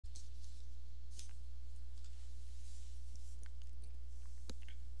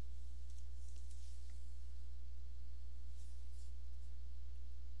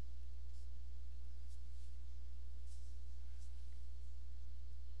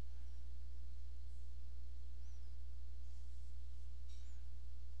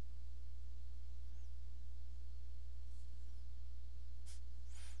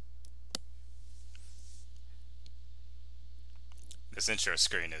this intro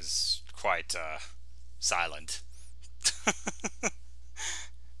screen is quite silent.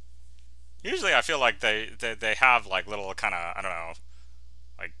 Usually I feel like they have like little kind of, I don't know,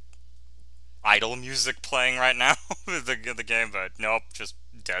 like idle music playing right now with the game, but nope, just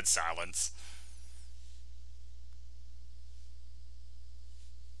dead silence.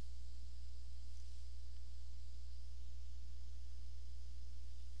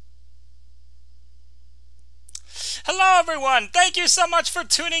 Hello everyone! Thank you so much for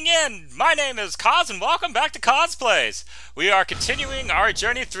tuning in! My name is Kaz and welcome back to Cosplays! We are continuing our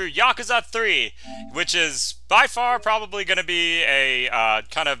journey through Yakuza 3, which is by far probably going to be a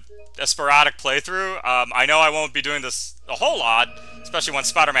kind of a sporadic playthrough. I know I won't be doing this a whole lot, especially when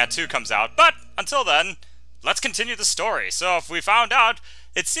Spider-Man 2 comes out, but until then, let's continue the story. So if we found out,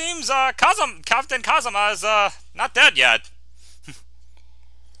 it seems Captain Kazama is not dead yet.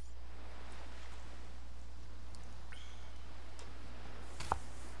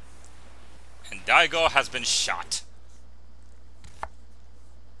 And Daigo has been shot.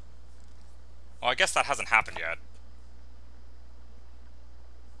 Well, I guess that hasn't happened yet.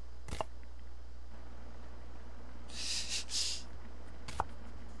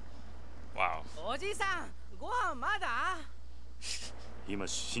 Wow. おじさん、ご飯まだ？今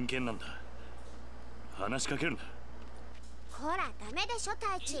真剣なんだ。話しかけるな。ほら、ダメでしょ、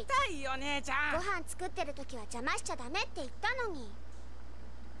太一。痛いよ、姉ちゃん。ご飯作ってる時は邪魔しちゃダメって言ったのに。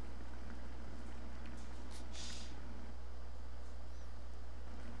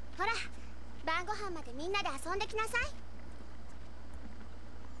ほら、晩ご飯までみんなで遊んできなさい。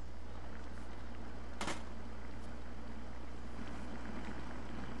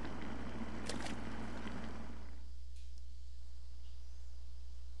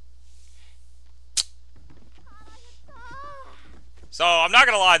So, I'm not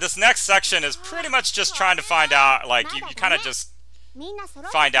gonna lie, this next section is pretty much just trying to find out, like, you kind of just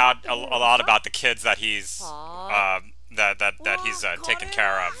find out a lot about the kids that he's, that he's taken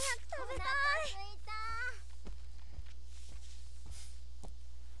care of.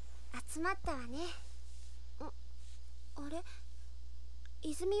 集まったわね。あれ、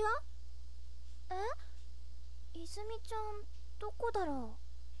泉は？泉ちゃん、どこだろ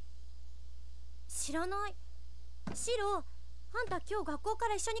う？知らない。シロ、あんた今日学校か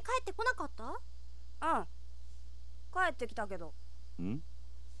ら一緒に帰ってこなかった？うん。帰ってきたけど。ん？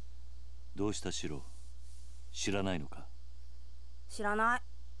どうしたシロ？知らないのか？知らない。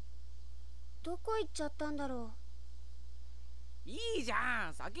どこ行っちゃったんだろう。いいじゃ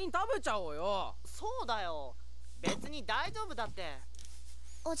ん、先に食べちゃおうよ。そうだよ。別に大丈夫だって。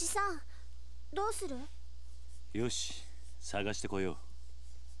おじさん、どうする？よし、探してこよ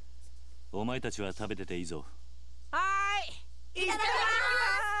う。お前たちは食べてていいぞ。はーい。いただき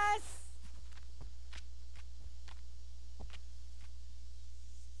ます。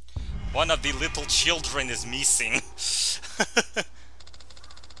 One of the little children is missing.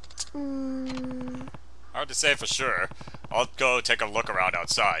 Hard to say for sure. I'll go take a look around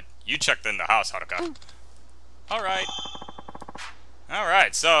outside. You checked in the house, Haruka. Alright.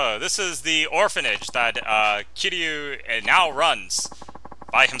 Alright, so this is the orphanage that Kiryu now runs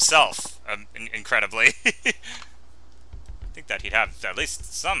by himself, incredibly. I think that he'd have at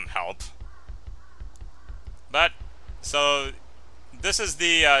least some help. But, so this is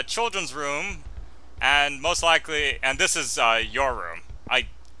the children's room, and most likely, and this is your room. I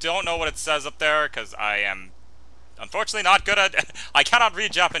don't know what it says up there, because I am unfortunately not good at, I cannot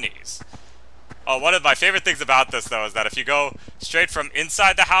read Japanese. Oh, one of my favorite things about this, though, is that if you go straight from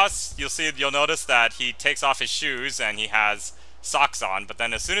inside the house, you'll notice that he takes off his shoes and he has socks on, but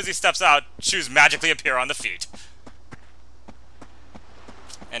then as soon as he steps out, shoes magically appear on the feet.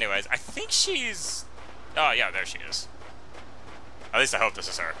 Anyways, I think she's... Oh, yeah, there she is. At least I hope this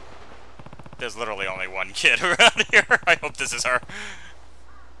is her. There's literally only one kid around here. I hope this is her.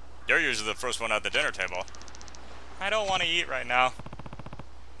 You're usually the first one at the dinner table. I don't want to eat right now.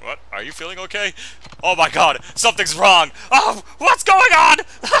 What? Are you feeling okay? Oh my god! Something's wrong! Oh! What's going on?!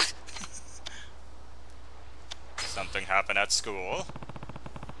 Something happened at school.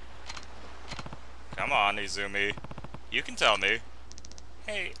 Come on, Izumi. You can tell me.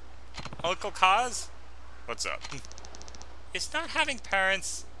 Hey, Uncle Kaz? What's up? Is not having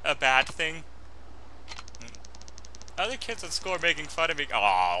parents a bad thing? Other kids at school are making fun of me.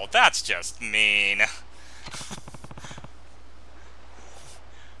 Oh, that's just mean.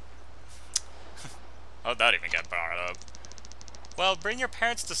 How'd that even get brought up? Well, bring your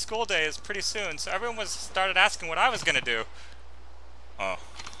parents to school days pretty soon, so everyone started asking what I was gonna do. Oh,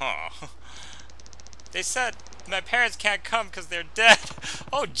 huh. They said my parents can't come because they're dead.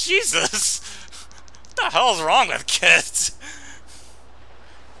 Oh, Jesus! What the hell's wrong with kids?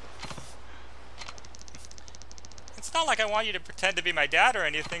 It's not like I want you to pretend to be my dad or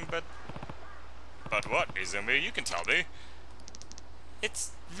anything, but... But what, Izumi? You can tell me.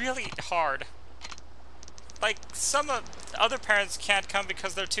 It's really hard. Like, some of other parents can't come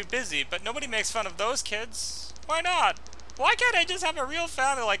because they're too busy, but nobody makes fun of those kids. Why not? Why can't I just have a real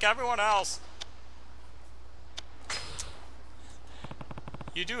family like everyone else?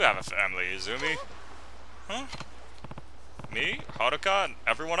 You do have a family, Izumi. Huh? Me, Haruka, and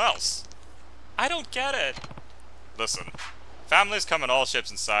everyone else. I don't get it. Listen, families come in all shapes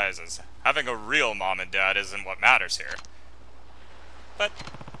and sizes. Having a real mom and dad isn't what matters here. But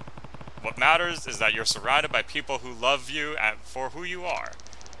what matters is that you're surrounded by people who love you for who you are.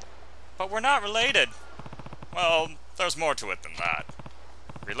 But we're not related. Well, there's more to it than that.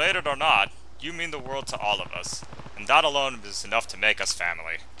 Related or not, you mean the world to all of us, and that alone is enough to make us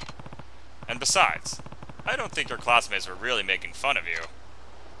family. And besides, I don't think your classmates were really making fun of you.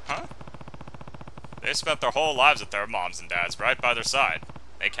 Huh? They spent their whole lives with their moms and dads right by their side.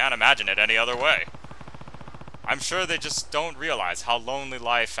 They can't imagine it any other way. I'm sure they just don't realize how lonely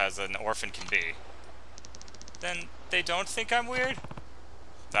life as an orphan can be. Then they don't think I'm weird?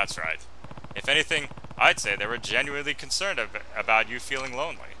 That's right. If anything, I'd say they were genuinely concerned about you feeling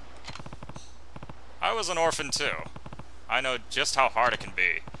lonely. I was an orphan too. I know just how hard it can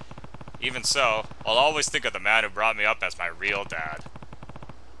be. Even so, I'll always think of the man who brought me up as my real dad.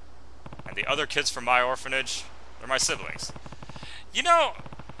 And the other kids from my orphanage, they're my siblings. You know,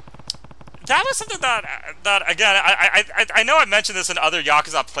 that was something that again, I know I mentioned this in other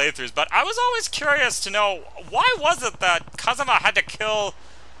Yakuza playthroughs, but I was always curious to know, why was it that Kazama had to kill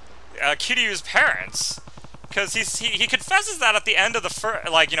Kiryu's parents? Because he confesses that at the end of the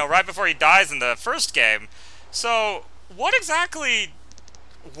like, you know, right before he dies in the first game. So, what exactly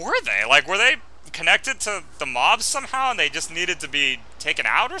were they? Like, were they connected to the mobs somehow and they just needed to be taken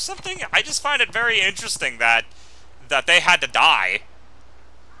out or something? I just find it very interesting that they had to die.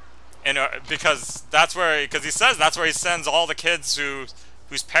 And because he says that's where he sends all the kids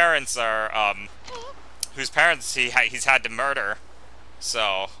whose parents are he's had to murder.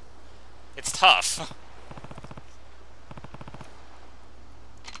 So it's tough.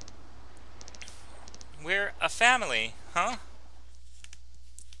 We're a family, huh?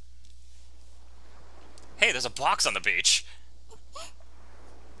 Hey, there's a box on the beach.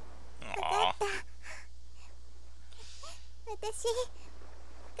 Aww. 私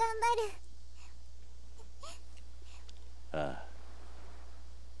頑張る。ああ、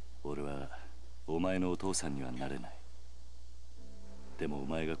俺はお前のお父さんにはなれない。でもお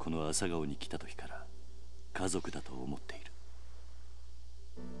前がこの朝顔に来た時から家族だと思っている。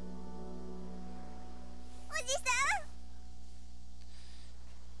おじさん。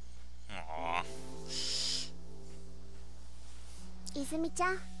泉ち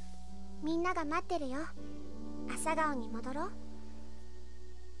ゃん、みんなが待ってるよ。朝顔に戻ろう。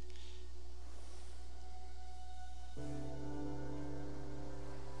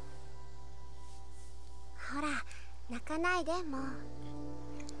ほら、泣かないでもう。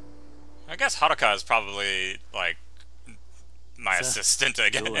I guess Haruka is probably like my assistant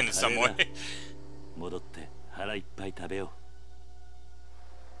again in some way. 戻って腹いっぱい食べよう。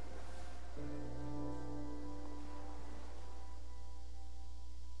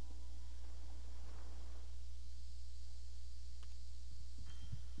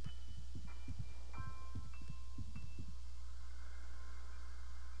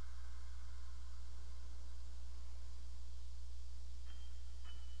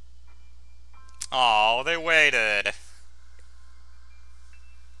Oh, they waited.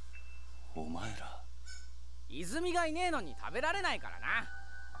 お前ら。泉がいねえのに食べられないからな。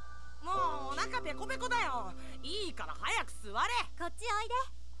もうお腹ペコペコだよ。いいから早く座れ。こっちおいで。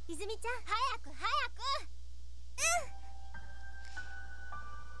泉ちゃん、早く早く。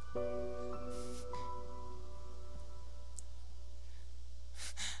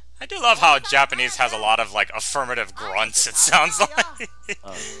I do love how Japanese has a lot of like affirmative grunts, it sounds like.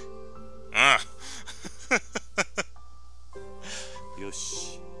 よ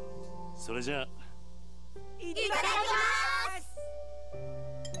し、それじゃあ。いただきます。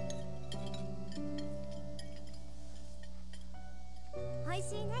おいし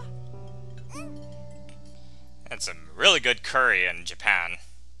いね。That's some really good curry in Japan.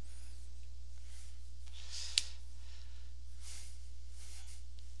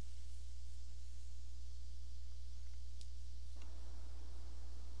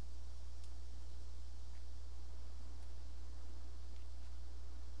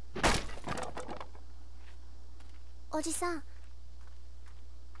 おじさん、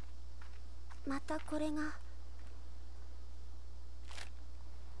またこれが。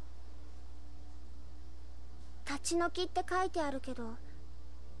立ち退きって書いてあるけど、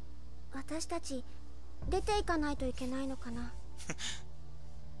私たち出ていかないといけないのかな。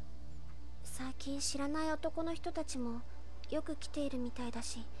最近知らない男の人たちもよく来ているみたいだ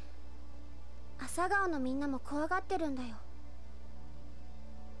し、朝顔のみんなも怖がってるんだよ。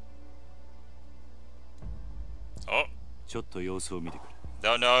Oh. ちょっと様子を見てくる。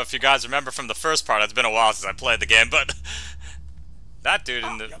 Don't know if you guys remember from the first part. It's been a while since I played the game, but that dude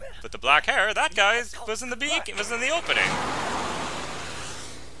with the black hair, that guy was in the opening.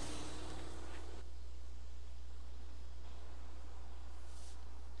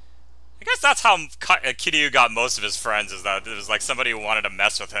 I guess that's how Kiryu got most of his friends, is that it was like somebody who wanted to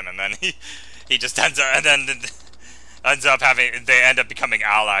mess with him, and then he just ends up having, they end up becoming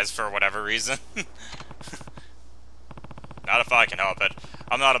allies for whatever reason. Not if I can help it.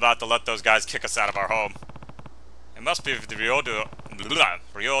 I'm not about to let those guys kick us out of our home. It must be the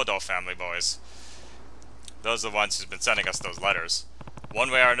Ryodo family boys. Those are the ones who've been sending us those letters. One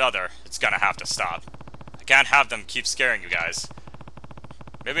way or another, it's gonna have to stop. I can't have them keep scaring you guys.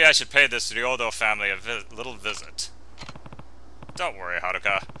 Maybe I should pay this Ryodo family a little visit. Don't worry,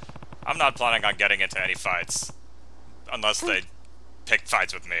 Haruka. I'm not planning on getting into any fights. Unless they pick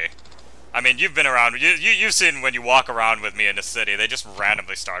fights with me. I mean, you've been around, you've seen when you walk around with me in the city, they just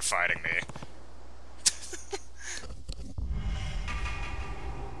randomly start fighting me.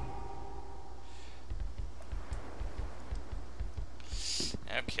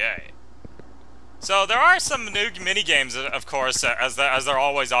 Okay. So there are some new mini games, of course, as there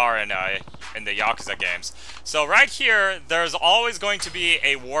always are in the Yakuza games. So right here, there's always going to be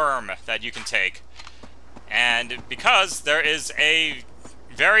a worm that you can take, and because there is a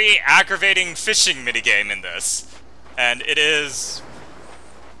very aggravating fishing minigame in this, and it is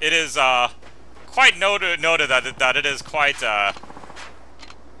quite noted that it is quite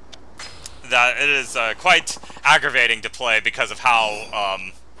aggravating to play because of how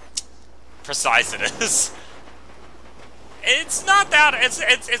precise it is. It's not that,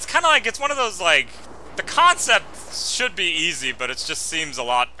 it's kind of like, it's one of those, like, the concept should be easy, but it just seems a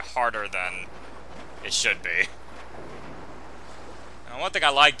lot harder than it should be. And one thing I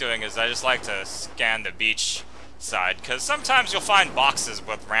like doing is I just like to scan the beach side, because sometimes you'll find boxes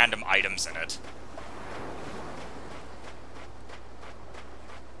with random items in it.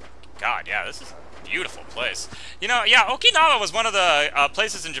 God, yeah, this is a beautiful place. You know, yeah, Okinawa was one of the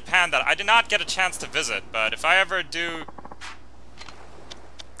places in Japan that I did not get a chance to visit, but if I ever do...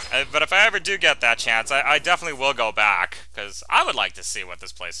 get that chance, I definitely will go back, because I would like to see what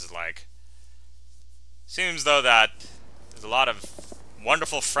this place is like. Seems, though, that there's a lot of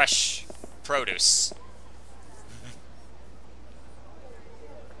wonderful fresh produce.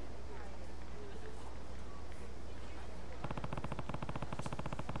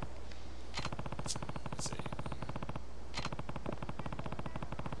 Let's see.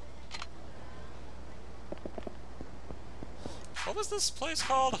 What was this place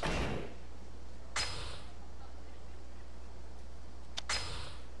called?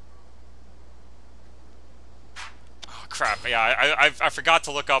 Crap, yeah, I forgot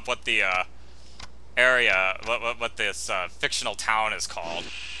to look up what the area, what this fictional town is called.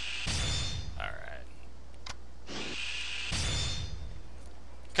 Alright.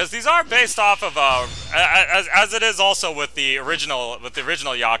 Because these are based off of, as it is also with the original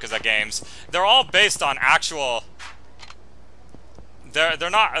Yakuza games, they're all based on actual...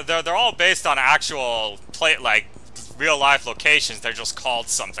 They're all based on actual, like, real-life locations, they're just called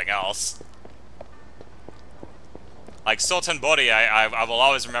something else. Like Sotenbori, I will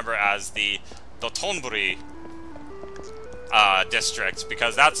always remember as the Dotonbori district,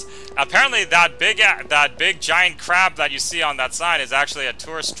 because that's apparently that big giant crab that you see on that sign is actually a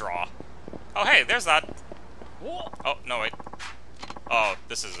tourist draw. Oh hey, there's that. Oh no wait. Oh,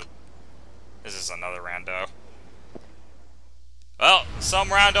 this is another rando. Well, some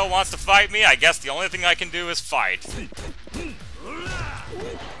rando wants to fight me. I guess the only thing I can do is fight.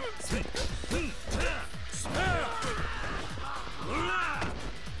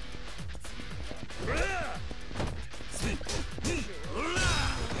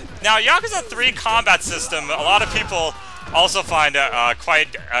 Now, Yakuza 3 combat system, a lot of people also find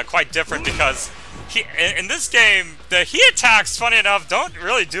quite different, because in this game, the heat attacks, funny enough, don't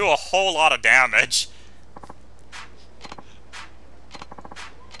really do a whole lot of damage.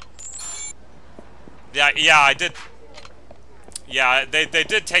 Yeah, I did. Yeah, they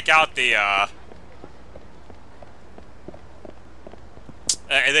did take out the.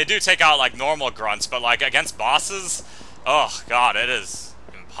 They do take out like normal grunts, but like against bosses, oh god, it is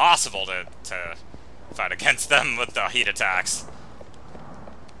impossible to fight against them with the heat attacks.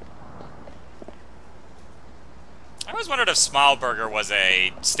 always wondered if Smile Burger was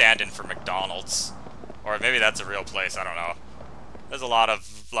a stand-in for McDonald's. Or maybe that's a real place, I don't know. There's a lot of,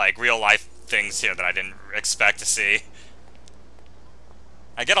 like, real-life things here that I didn't expect to see.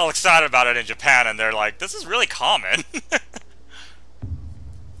 I get all excited about it in Japan, and they're like, this is really common.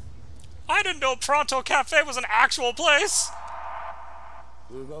 I didn't know Pronto Cafe was an actual place!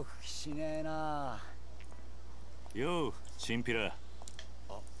 Yo, チンピラ。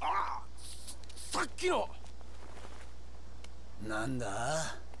さっきのなん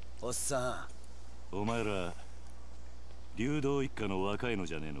だおっさん。お前ら流動一家の若いの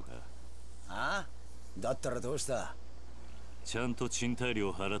じゃねえのか。あ？だったらどうした？ちゃんと賃貸料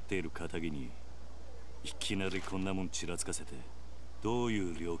払っている堅気にいきなりこんなもんちらつかせてどう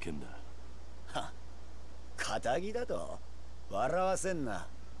いう了見だ。は、堅気だと笑わせんな。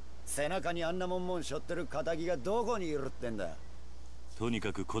背中にあんなもん背負ってる堅気がどこにいるってんだ。とに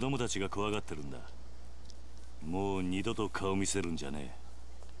かく子供たちが怖がってるんだ。もう二度と顔見せるんじゃねえ。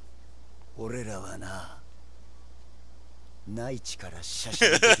俺らはな、内地から写真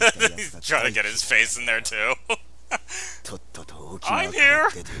出てきたやつだ。He's trying to get his face in there too. とっとと沖縄から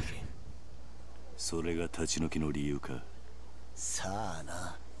出ていけ。それが立ち退きの理由か。さあ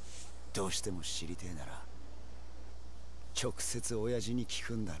な、どうしても知りてえなら直接親父に聞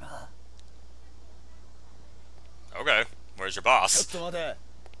くんだな。Okay, where's your boss? ちょっと待て。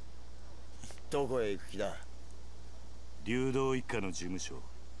どこへ行く気だ？流動一家の事務所。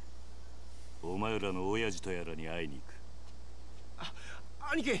お前らの親父とやらに会いに行く。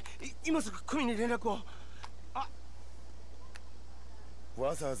兄貴、今すぐ組に連絡を。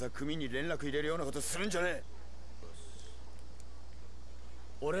わざわざ組に連絡入れるようなことするんじゃねえ。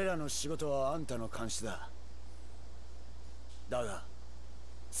俺らの仕事はあんたの監視だ。だが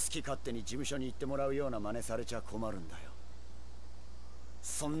好き勝手に事務所に行ってもらうような真似されちゃ困るんだよ。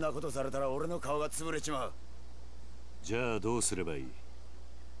そんなことされたら俺の顔が潰れちまう。じゃあどうすればいい？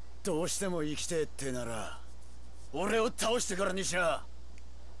どうしても生きてえってなら俺を倒してからにしな。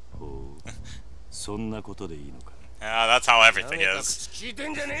ほう、そんなことでいいのか。Yeah, that's how everything is. 聞いて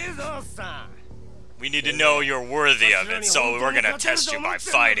んじゃねえぞ、おっさん。 We need to know you're worthy of it, so we're gonna test you by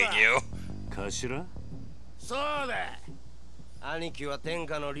fighting you. 頭？そうだ。兄貴は天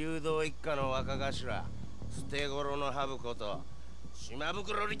下の流動一家の若頭、捨て頃のハブこと島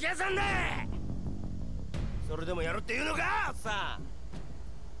袋力也さんだ。それでもやるって言うのか、さあ。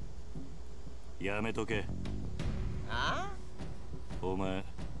やめとけ。あ？お前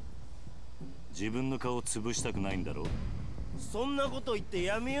自分の顔潰したくないんだろ。そんなこと言って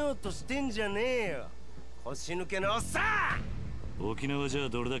やめようとしてんじゃねえよ、腰抜けのおっさん。沖縄じゃ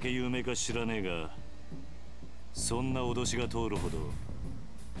どれだけ有名か知らねえが、そんな脅しが通るほど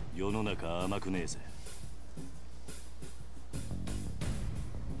世の中甘くねえぜ。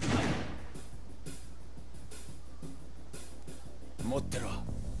持ってろ。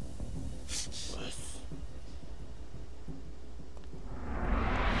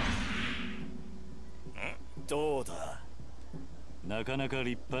どうだ？なかなか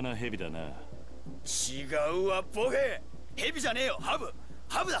立派な蛇だな。違うわ、ボケ。蛇じゃねえよ、ハブ。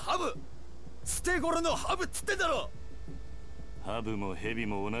ハブだ、ハブ。捨て頃のハブっつってんだろ。ハブも蛇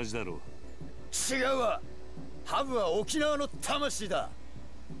も同じだろ。違うわ。ハブは沖縄の魂だ。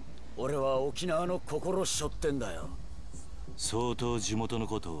俺は沖縄の心背負ってんだよ。相当地元の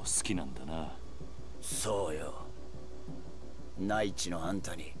ことを好きなんだな。そうよ。内地のあん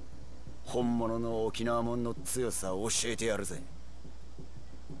たに本物の沖縄もんの強さを教えてやるぜ。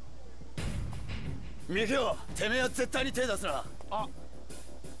ミキオ、てめえは絶対に手出すな。あ、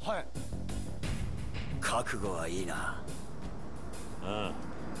はい。覚悟はいいな。ああ。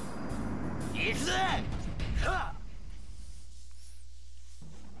行くぜ。はっ。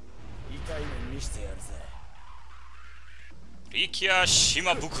痛い目見してやるぜ。Rikia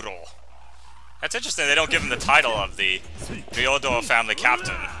Shimabukuro. That's interesting, they don't give him the title of the Ryodo family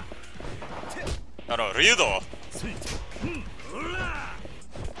captain. No, Ryudo.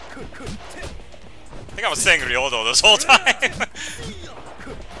 I think I was saying Ryodo this whole time.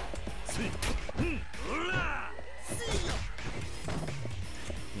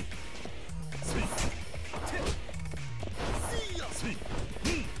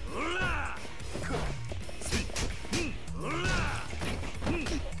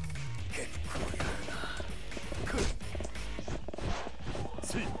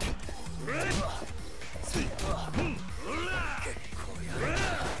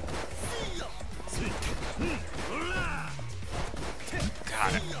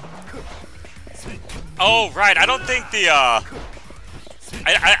 Oh, right, I don't think the, I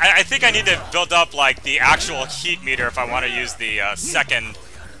think I need to build up, like, the actual heat meter if I want to use the second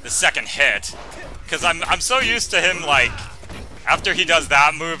hit. because I'm so used to him, like, after he does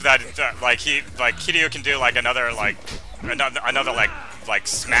that move that like Kiryu can do like another like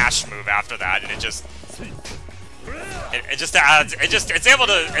smash move after that, and it just adds it's able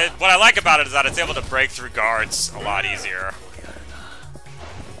to what I like about it is that it's able to break through guards a lot easier.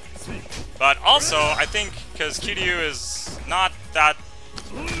 But also I think because Kiryu is not that,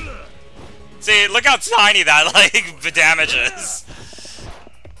 see, look how tiny that like damage is.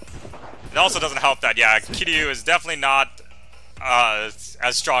 It also doesn't help that, yeah, Kiryu is definitely not as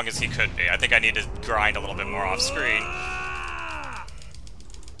strong as he could be. I think I need to grind a little bit more off screen.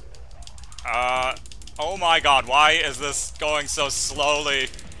 Oh my god, why is this going so slowly?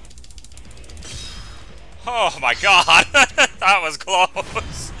 Oh my god, that was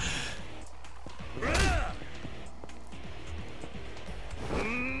close.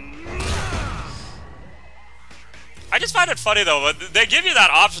 I just find it funny though, they give you that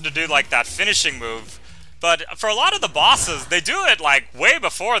option to do like that finishing move, but for a lot of the bosses, they do it like way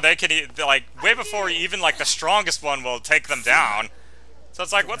before they can, way before even like the strongest one will take them down. So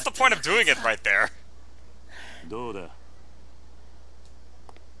it's like, what's the point of doing it right there?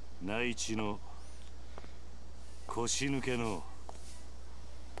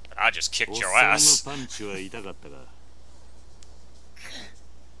 I just kicked your ass.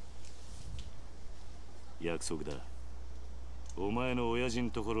 約束だ。お前の親父の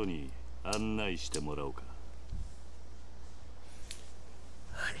ところに案内してもらおうか。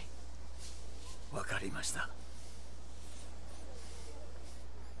はい、わかりました。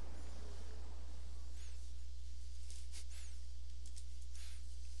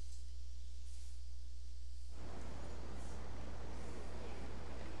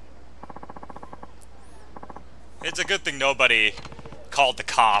It's a good thing nobody called the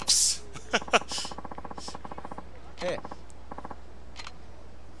cops. Hey.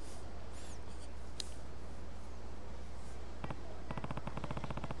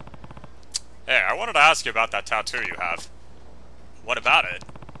 Hey, I wanted to ask you about that tattoo you have. What about it?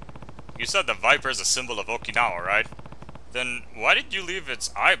 You said the viper is a symbol of Okinawa, right? Then why did you leave its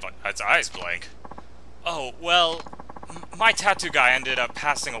eyes blank? Oh, well, my tattoo guy ended up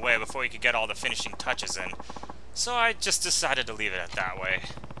passing away before he could get all the finishing touches in. So I just decided to leave it at that way.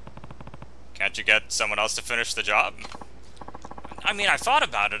 Can't you get someone else to finish the job? I mean, I thought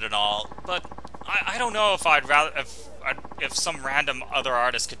about it and all, but I don't know if I'd rather if some random other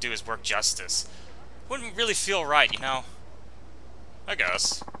artist could do his work justice. Wouldn't really feel right, you know? I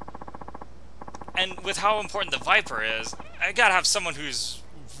guess. And with how important the Viper is, I gotta have someone who's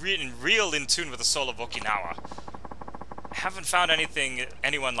real in tune with the soul of Okinawa. I haven't found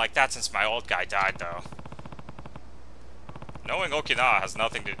anyone like that since my old guy died, though. Knowing Okinawa has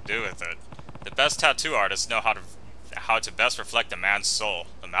nothing to do with it. The best tattoo artists know how to best reflect a man's soul,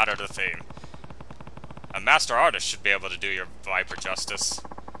 no matter the theme. A master artist should be able to do your Viper justice.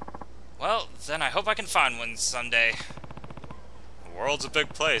 Well, then I hope I can find one someday. The world's a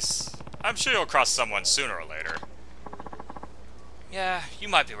big place. I'm sure you'll cross someone sooner or later. Yeah, you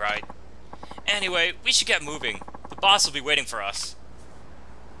might be right. Anyway, we should get moving. The boss will be waiting for us.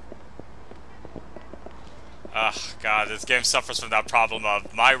 Ugh, god, this game suffers from that problem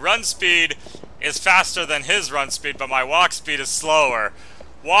of my run speed is faster than his run speed, but my walk speed is slower.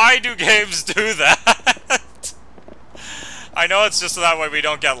 Why do games do that? I know it's just so that way we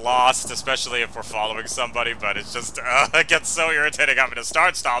don't get lost, especially if we're following somebody, but it's just, it gets so irritating having to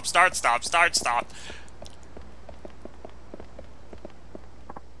start, stop, start, stop, start, stop.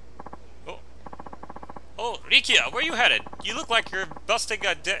 Oh, Rikia, where are you headed? You look like you're busting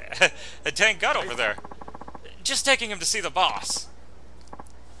a dang gut over there. Just taking him to see the boss.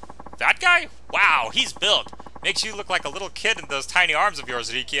 That guy? Wow, he's built. Makes you look like a little kid in those tiny arms of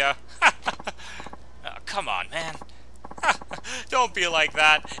yours, Rikia. Come on, man. Don't be like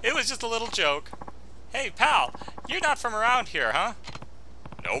that. It was just a little joke. Hey, pal, you're not from around here, huh?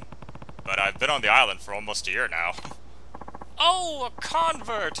 Nope. But I've been on the island for almost a year now. Oh, a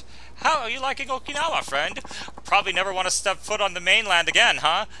convert! How are you liking Okinawa, friend? Probably never want to step foot on the mainland again,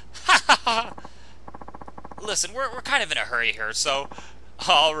 huh? Ha ha ha! Listen, we're kind of in a hurry here, so...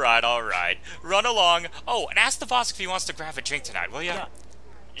 Alright. Run along. Oh, and ask the boss if he wants to grab a drink tonight, will ya? Yeah.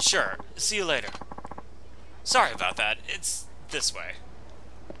 Sure. See you later. Sorry about that. It's this way.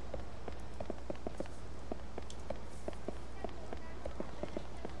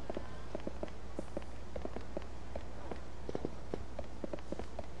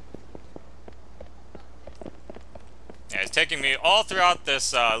 Yeah, it's taking me all throughout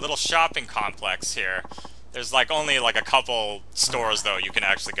this little shopping complex here. There's like only like a couple stores though you can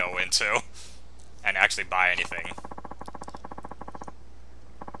actually go into and actually buy anything.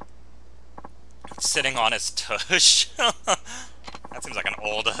 sitting on his tush. That seems like an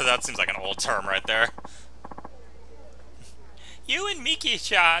old term right there. You and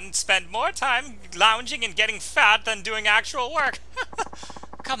Miki-chan spend more time lounging and getting fat than doing actual work.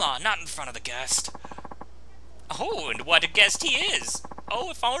 Come on, not in front of the guest. Oh, and what a guest he is. Oh,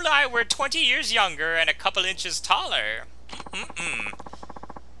 if only I were 20 years younger and a couple inches taller.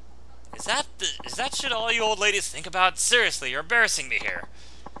 Is that shit all you old ladies think about? Seriously, you're embarrassing me here.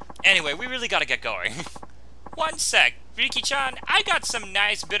 Anyway, we really gotta get going. One sec, Riki-chan, I got some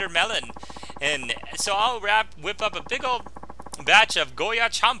nice bitter melon, and so I'll whip up a big old batch of Goya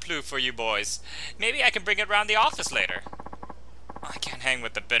Champlu for you boys. Maybe I can bring it around the office later. I can't hang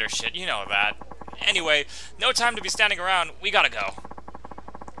with the bitter shit, you know that. Anyway, no time to be standing around, we gotta go.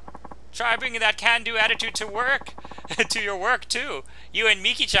 Try bringing that can-do attitude to work, to your work too. You and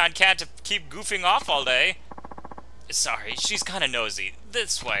Miki-chan can't keep goofing off all day. Sorry, she's kinda nosy.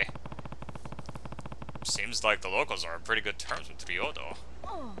 This way. Seems like the locals are on pretty good terms with Ryodo.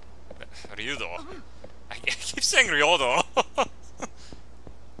 Ryudo. I keep saying Ryodo.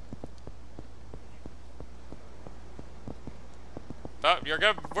 But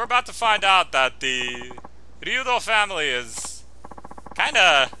we're about to find out that the Ryudo family is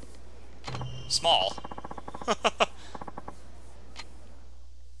kinda small.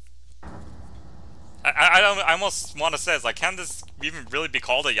 I almost want to say, it's like, can this even really be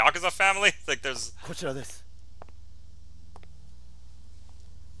called a Yakuza family? Like, there's... こちらです。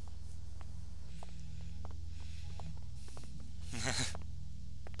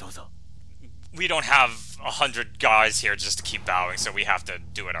どうぞ。 We don't have 100 guys here just to keep bowing, so we have to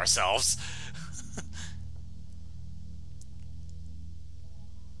do it ourselves.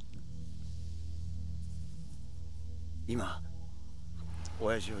 今、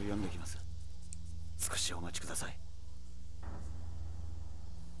親父を呼んできます。少しお待ちください。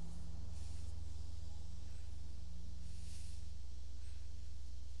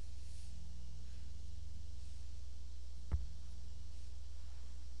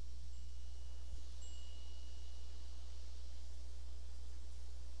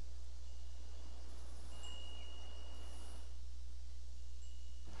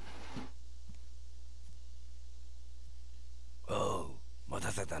おう、待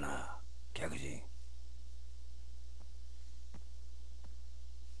たせたな、客人。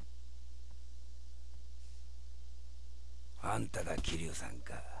あんたが桐生さん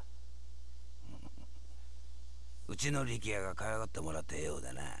か。うちの力也が可愛がってもらったよう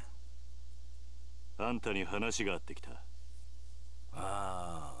だな。あんたに話があってきた。あ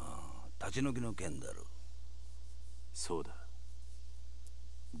あ、立ち退きの件だろ。そうだ。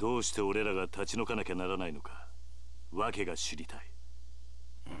どうして俺らが立ち退かなきゃならないのか、訳が知りたい。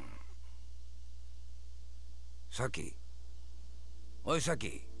さき、おいさ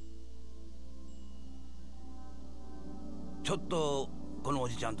き。ちょっとこのお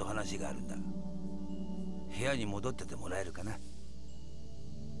じちゃんと話があるんだ。部屋に戻っててもらえるかな。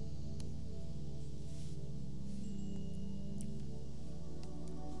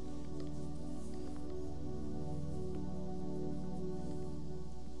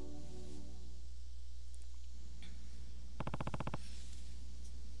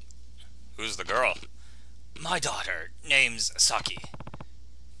Who's the girl? My daughter. Name's Saki.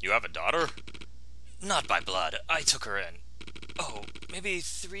 You have a daughter? Not by blood. I took her in. Oh, maybe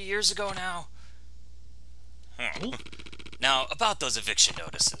 3 years ago now? Now, about those eviction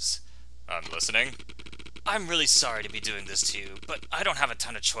notices. I'm listening. I'm really sorry to be doing this to you, but I don't have a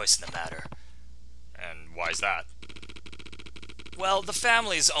ton of choice in the matter. And why's that? Well, the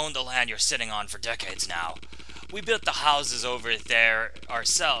family's owned the land you're sitting on for decades now. We built the houses over there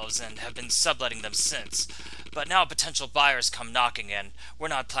ourselves and have been subletting them since. But now potential buyers come knocking and we're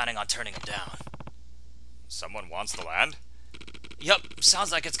not planning on turning them down. Someone wants the land? Yup,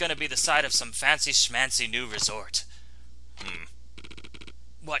 sounds like it's gonna be the site of some fancy schmancy new resort.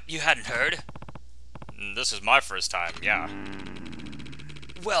 What, you hadn't heard? This is my first time, yeah.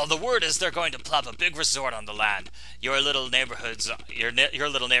 Well, the word is they're going to plop a big resort on the land your little neighborhood's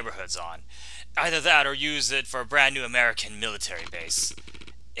on. Either that or use it for a brand new American military base.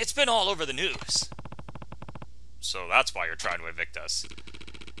 It's been all over the news. So that's why you're trying to evict us.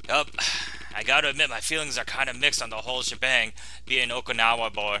 Yup. I gotta admit my feelings are kinda mixed on the whole shebang, being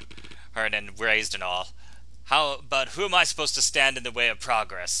Okinawa born and raised and all. But who am I supposed to stand in the way of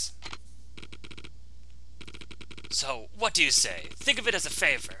progress? So, what do you say? Think of it as a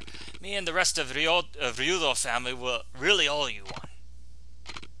favor. Me and the rest of Ryudo family will really owe you one.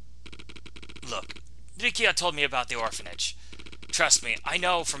 Look, Rikiya told me about the orphanage. Trust me, I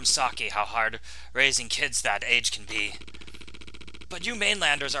know from Saki how hard raising kids that age can be. But you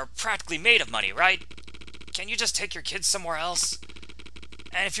mainlanders are practically made of money, right? Can you just take your kids somewhere else?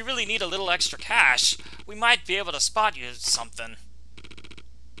 And if you really need a little extra cash, we might be able to spot you something.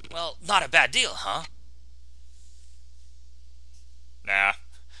 Well, not a bad deal, huh? Nah.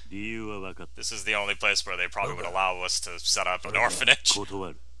 This is the only place where they probably would allow us to set up an orphanage.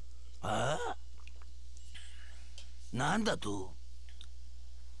 ああ、なんだと。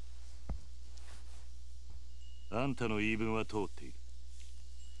あんたの言い分は通っている。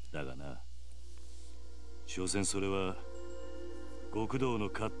だがな、所詮それは極道の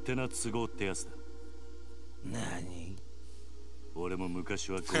勝手な都合ってやつだ。何？俺も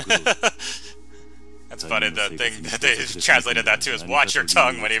昔は極道だ。That's funny, the thing that they translated that to is watch your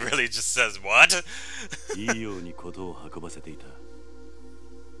tongue when he really just says what? いいようにことを運ばせていた。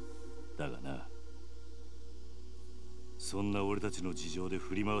だがな、そんな俺たちの事情で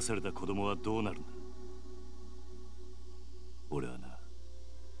振り回された子供はどうなるんだ。俺はな、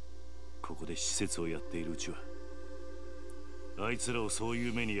ここで施設をやっているうちはあいつらをそうい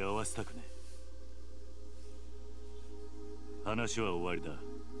う目に遭わせたくねえ。話は終わりだ。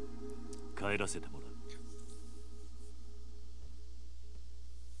帰らせてもらう。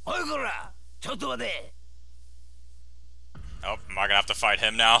おいこら、ちょっと待て。 Oh, am I gonna have to fight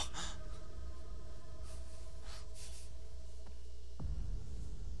him now?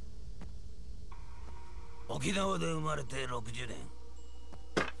 沖縄で生まれて60年。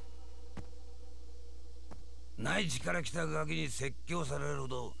内地から来たガキに説教されるほ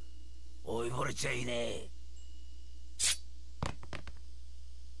ど追い惚れちゃいねえ。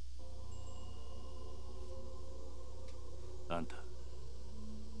あんた、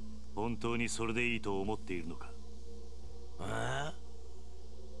本当にそれでいいと思っているのか？ああ？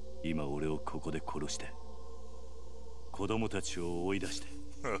今俺をここで殺して子供たちを追い出して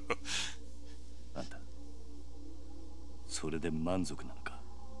あんた、それで満足なのか？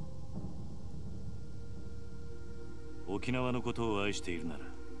沖縄のことを愛しているなら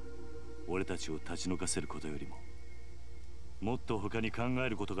俺たちを立ち退かせることよりももっと他に考え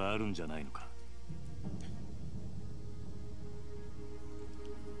ることがあるんじゃないのか？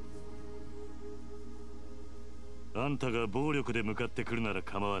あんたが暴力で向かってくるなら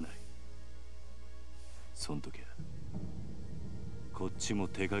構わない。そん時はこっちも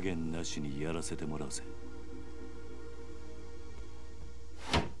手加減なしにやらせてもらうぜ。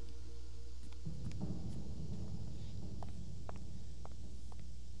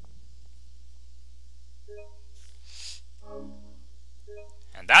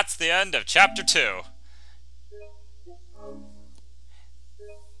And that's the end of chapter 2.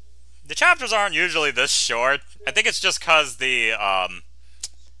 The chapters aren't usually this short. I think it's just because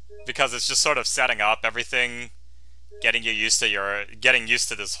because it's just sort of setting up everything, getting used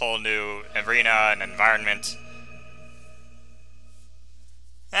to this whole new arena and environment,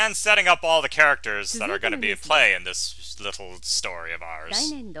 and setting up all the characters that are going to be in play in this little story of 来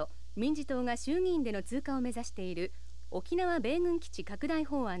ours. 年度、民自党が衆議院での通過を目指している沖縄米軍基地拡大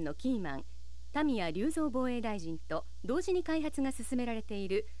法案のキーマン、田宮隆三防衛大臣と同時に開発が進められてい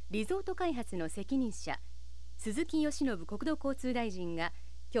るリゾート開発の責任者、鈴木義信国土交通大臣が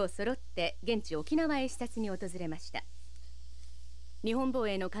今日揃って現地沖縄へ視察に訪れました。日本防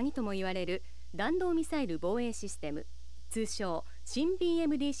衛の鍵とも言われる弾道ミサイル防衛システム、通称新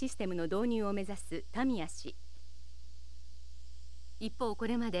BMD システムの導入を目指す田宮氏。一方、こ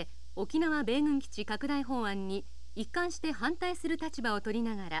れまで沖縄米軍基地拡大法案に一貫して反対する立場を取り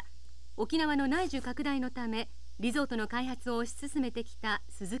ながら、沖縄の内需拡大のためリゾートの開発を推し進めてきた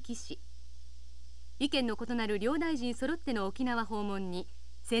鈴木氏。意見の異なる両大臣揃っての沖縄訪問に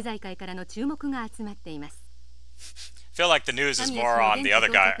政財界からの注目が集まっています。I feel like the news is more on the other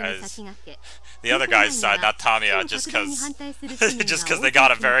guy's side, not Tamiya, just because they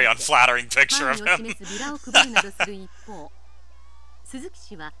got a very unflattering picture of him. 鈴木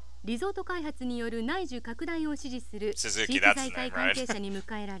氏はリゾート開発による内需拡大を支持する地域財界関係者に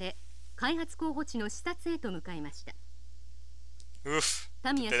迎えられ、開発候補地の視察へと向かいました。Oof.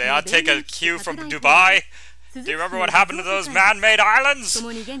 Did they not take a cue from Dubai? Do you remember what happened to those man-made islands?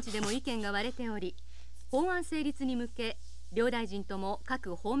 共に現地でも意見が割れており、法案成立に向け両大臣とも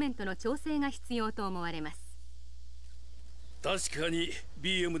各方面との調整が必要と思われます。確かに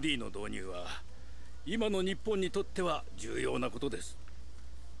BMD の導入は今の日本にとっては重要なことです。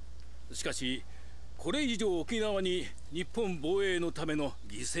しかしこれ以上沖縄に日本防衛のための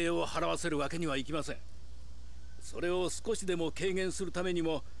犠牲を払わせるわけにはいきません。それを少しでも軽減するために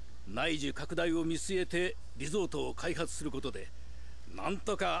も内需拡大を見据えてリゾートを開発することでなん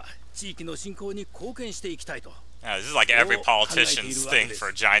とか地域の振興に貢献していきたいと。Yeah, this is like every politician's thing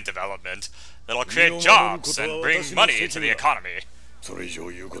for giant development. That'll create jobs and bring money to the economy. それ以上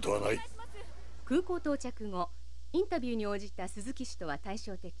言うことはない。空港到着後、インタビューに応じた鈴木氏とは対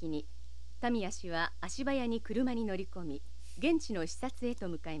照的に、タミヤ氏は足早に車に乗り込み、現地の視察へと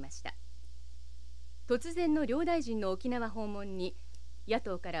向かいました。突然の両大臣の沖縄訪問に、野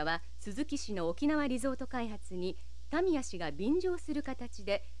党からは鈴木氏の沖縄リゾート開発にタミヤ氏が便乗する形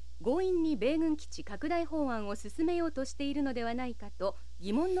で強引に米軍基地拡大法案を進めようとしているのではないかと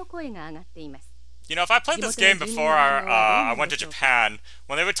疑問の声が上がっています。You know, if I played this game before I went to Japan,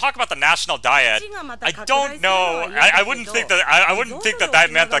 when they would talk about the national diet, I don't know. I wouldn't think that. I wouldn't think that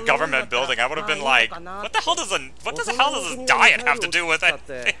that meant the government building. I would have been like, what the hell does this diet have to do with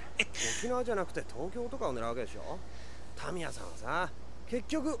it? 沖縄じゃなくて東京とかを狙うわけでしょ。タミヤさんはさ、結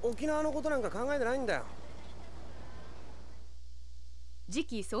局沖縄のことなんか考えてないんだよ。次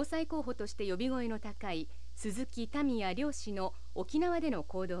期総裁候補として呼び声の高い鈴木タミヤ両氏の沖縄での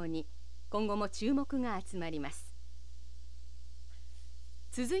行動に今後も注目が集まります。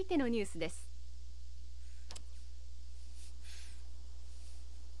続いてのニュースです。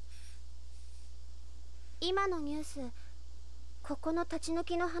今のニュース、ここの立ち退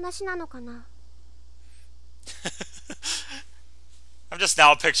きの話なのかな。I'm just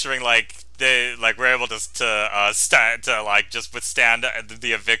now picturing like they were able to just withstand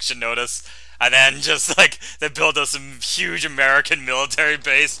the eviction notice, and then just like they build us some huge American military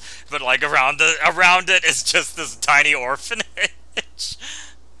base, but like around it is just this tiny orphanage.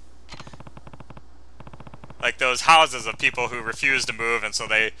 Like those houses of people who refuse to move, and so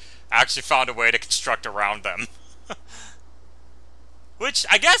they actually found a way to construct around them. Which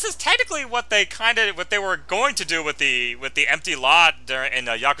I guess is technically what they were going to do with the empty lot in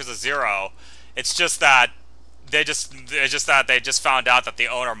Yakuza 0. It's just that they just found out that the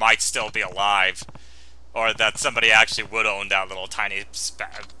owner might still be alive, or that somebody actually would own that little tiny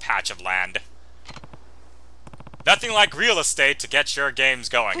patch of land. Nothing like real estate to get your games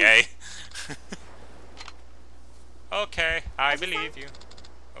going, eh? Okay, I believe you.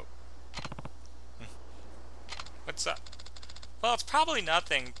 Oh. What's up? Well, it's probably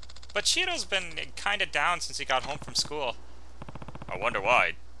nothing, but Shiro's been kinda down since he got home from school. I wonder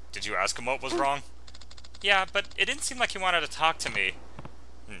why. Did you ask him what was wrong? Yeah, but it didn't seem like he wanted to talk to me.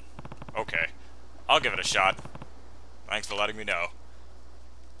 Okay. I'll give it a shot. Thanks for letting me know.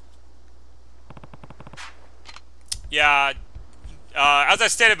 Yeah, as I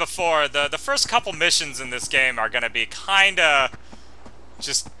stated before, the first couple missions in this game are gonna be kinda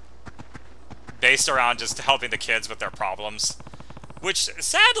just based around just helping the kids with their problems. Which,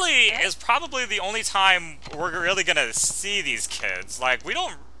 sadly, is probably the only time we're really gonna see these kids. Like, we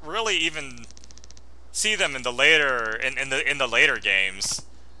don't really even see them in the later in the later games.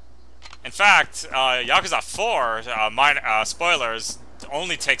 In fact, Yakuza 4, spoilers,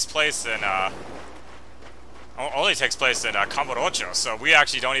 only takes place in Kamurocho, so we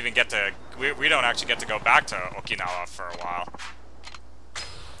actually don't even get to we don't actually get to go back to Okinawa for a while.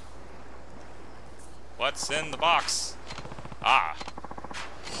 What's in the box? Ah.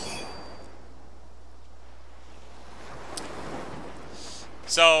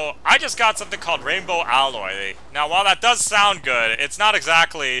 So, I just got something called Rainbow Alloy. Now, while that does sound good, it's not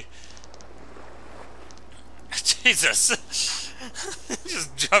exactly... Jesus. He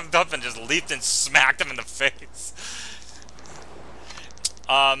just jumped up and just leaped and smacked him in the face.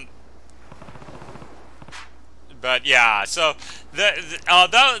 But yeah, so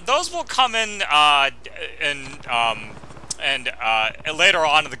those will come in later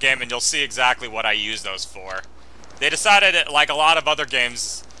on in the game, and you'll see exactly what I use those for. They decided, like a lot of other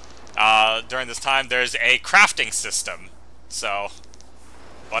games during this time, there's a crafting system. So,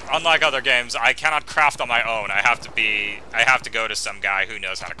 but unlike other games, I cannot craft on my own. I have to go to some guy who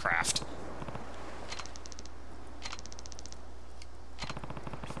knows how to craft.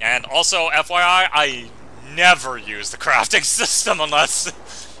 And also, FYI, I never use the crafting system unless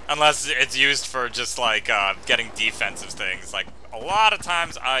it's used for just like getting defensive things. Like a lot of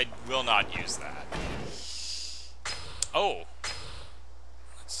times I will not use that. Oh,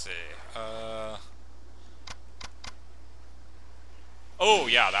 let's see. Oh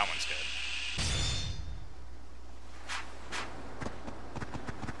yeah, that one's good.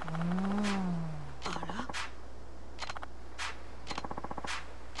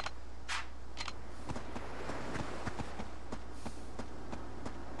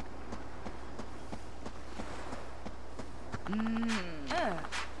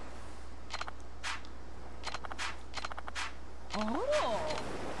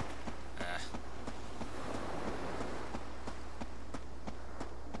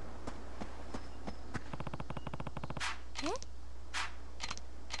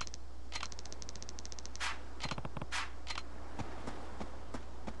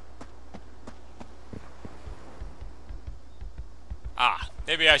 Ah,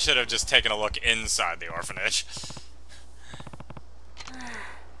 maybe I should have just taken a look inside the orphanage.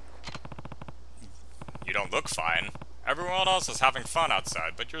 You don't look fine. Everyone else is having fun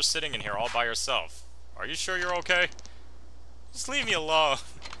outside, but you're sitting in here all by yourself. Are you sure you're okay? Just leave me alone.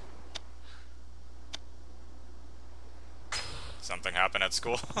 Something happened at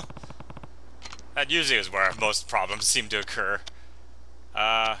school? That usually is where most problems seem to occur.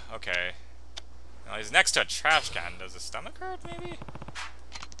 Okay. Well, he's next to a trash can. Does his stomach hurt, maybe?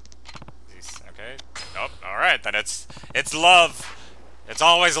 Okay. Oh, alright, then it's love. It's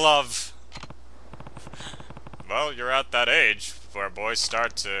always love. Well, you're at that age where boys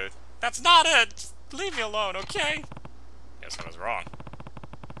start to... That's not it! Leave me alone, okay? Guess I was wrong.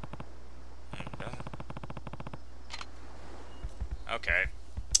 Okay.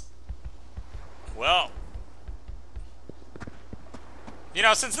 Well... You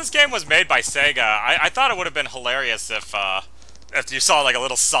know, since this game was made by Sega, I thought it would have been hilarious if you saw, like, a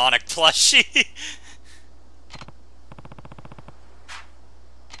little Sonic plushie.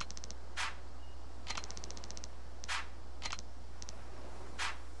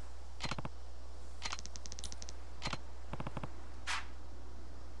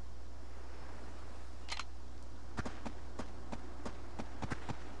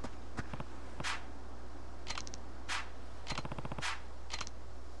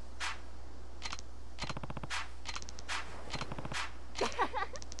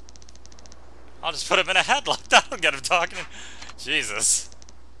 I'll just put him in a headlock. That'll get him talking. Jesus.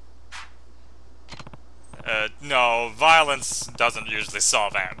 No, violence doesn't usually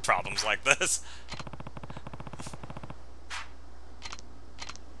solve problems like this.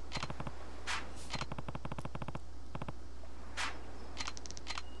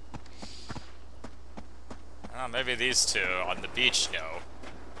 Oh, maybe these two on the beach know.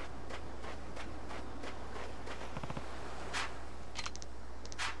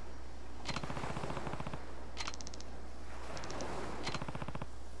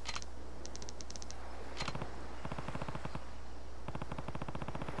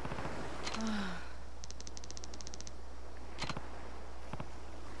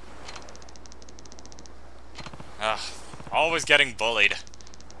 Always getting bullied.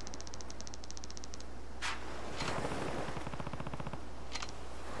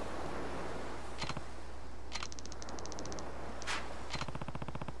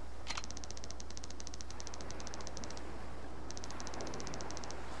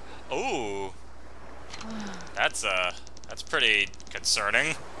 Ooh. That's pretty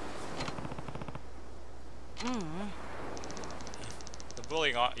concerning. The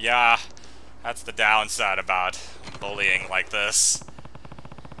bullying yeah. That's the downside about bullying like this.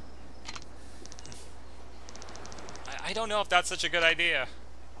 I don't know if that's such a good idea.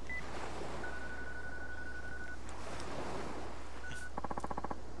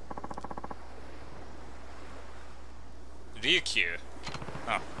 Ryukyu.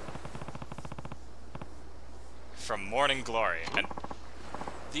 Oh. From Morning Glory. And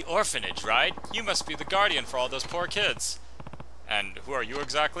the orphanage, right? You must be the guardian for all those poor kids. And who are you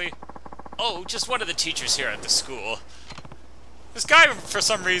exactly? Oh, just one of the teachers here at the school. This guy, for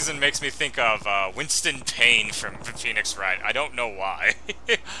some reason, makes me think of Winston Payne from Phoenix Wright. I don't know why.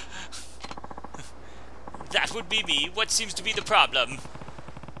 That would be me. What seems to be the problem?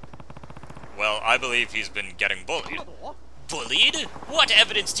 Well, I believe he's been getting bullied. Bullied? What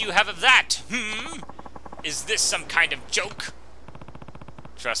evidence do you have of that? Is this some kind of joke?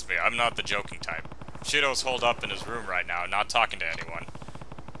 Trust me, I'm not the joking type. Shido's holed up in his room right now, not talking to anyone.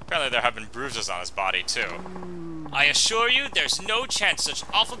 Apparently there have been bruises on his body, too. I assure you, there's no chance such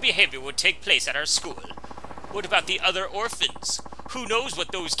awful behavior would take place at our school. What about the other orphans? Who knows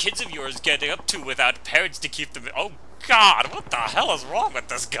what those kids of yours get up to without parents to keep them... Oh, God, what the hell is wrong with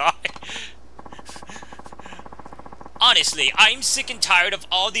this guy? Honestly, I'm sick and tired of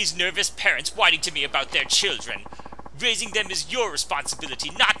all these nervous parents whining to me about their children. Raising them is your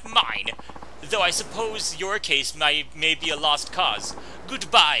responsibility, not mine. Though I suppose your case may be a lost cause.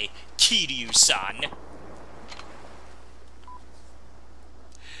 Goodbye, Kiryu-san.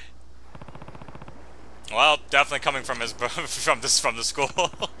 Well, definitely coming from his from the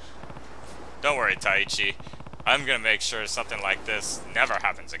school. Don't worry, Taichi. I'm gonna make sure something like this never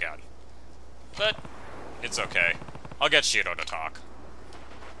happens again. But it's okay. I'll get Shido to talk.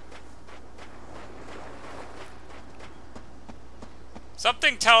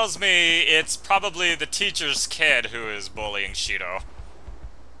 Something tells me it's probably the teacher's kid who is bullying Shido.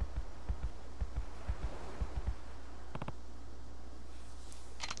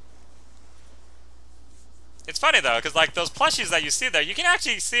 It's funny though, because like those plushies that you see there, you can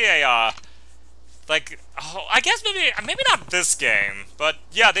actually see a like, oh, I guess maybe not this game, but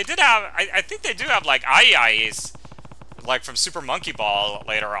yeah, they did have, I think they do have, like, Ai-Ais, like, from Super Monkey Ball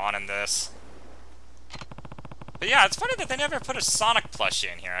later on in this. But yeah, it's funny that they never put a Sonic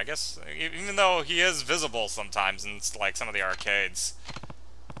plushie in here, I guess, even though he is visible sometimes in, like, some of the arcades.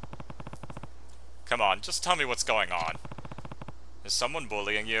 Come on, just tell me what's going on. Is someone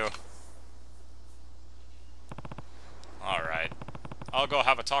bullying you? Alright. I'll go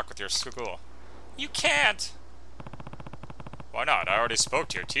have a talk with your school. You can't! Why not? I already spoke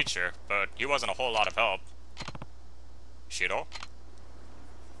to your teacher, but he wasn't a whole lot of help. Shiro?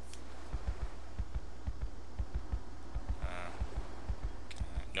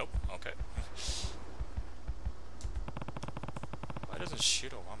 Nope, okay. Why doesn't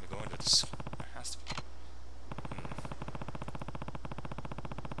Shiro want me going to this? There has to be.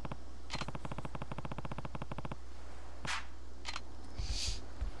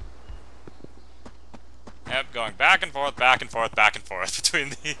 Yep, going back and forth, back and forth, back and forth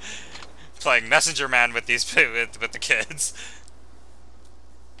between the playing messenger man with these with the kids.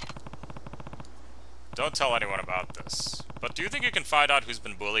 Don't tell anyone about this. But do you think you can find out who's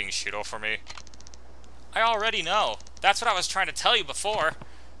been bullying Shiro for me? I already know. That's what I was trying to tell you before.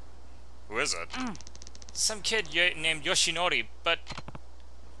 Who is it? Some kid named Yoshinori, but...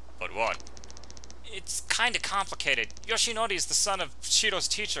 But what? It's kinda complicated. Yoshinori is the son of Shiro's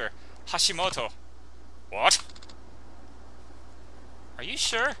teacher, Hashimoto. What? Are you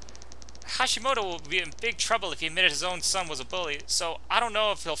sure? Hashimoto will be in big trouble if he admitted his own son was a bully, so I don't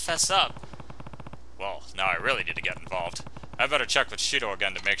know if he'll fess up. Well, now I really need to get involved. I better check with Shiro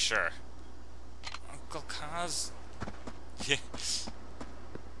again to make sure. Uncle Kaz... Yeah.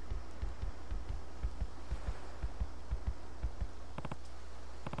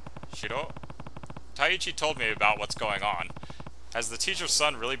 Shiro? Taichi told me about what's going on. Has the teacher's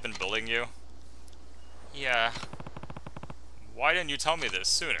son really been bullying you? Yeah. Why didn't you tell me this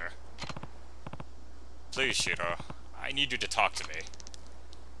sooner? Please, Shiro. I need you to talk to me.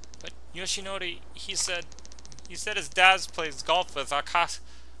 But Yoshinori, he said his dad plays golf with Akasaka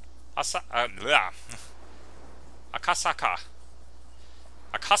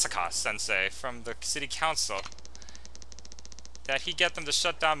sensei from the city council. That he get them to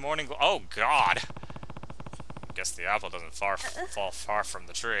shut down morning. Oh God! Guess the apple doesn't fall far from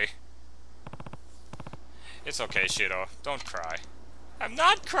the tree. It's okay, Shiro. Don't cry. I'm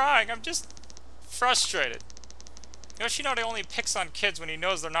not crying. I'm just frustrated. Yoshinori only picks on kids when he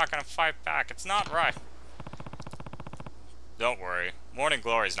knows they're not gonna fight back. It's not right. Don't worry. Morning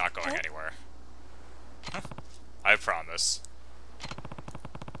Glory's not going anywhere. I promise.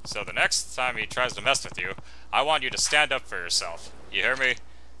 So the next time he tries to mess with you, I want you to stand up for yourself. You hear me?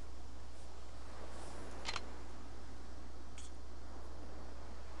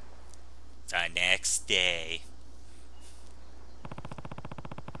 The next day.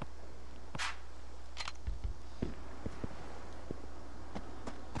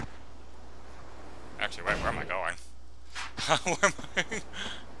 Actually, wait, where am I going? Where am I?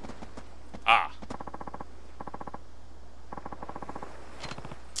 Ah.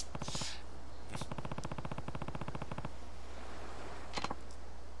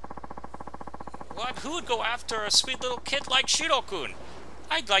 What? Who would go after a sweet little kid like Shiro-kun?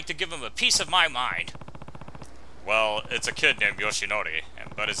 I'd like to give him a piece of my mind. Well, it's a kid named Yoshinori,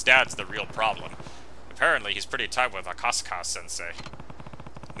 but his dad's the real problem. Apparently, he's pretty tight with Akasaka-sensei.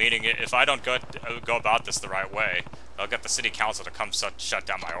 Meaning, if I don't go about this the right way, I'll get the city council to come shut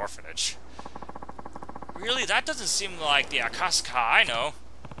down my orphanage. Really? That doesn't seem like the Akasaka I know.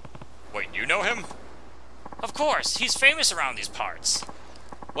 Wait, you know him? Of course, he's famous around these parts.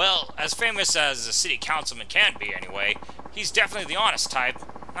 Well, as famous as a city councilman can be, anyway. He's definitely the honest type,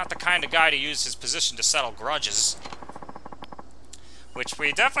 not the kind of guy to use his position to settle grudges. Which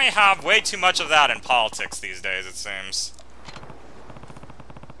we definitely have way too much of that in politics these days, it seems.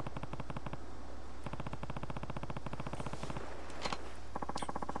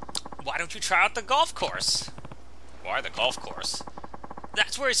 Why don't you try out the golf course? Why the golf course?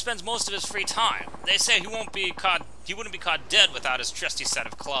 That's where he spends most of his free time. They say he wouldn't be caught dead without his trusty set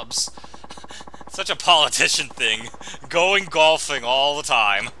of clubs. Such a politician thing. Going golfing all the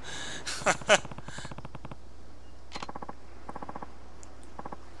time.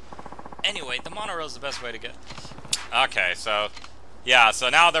 Anyway, the monorail's the best way to get... Okay, so... Yeah, so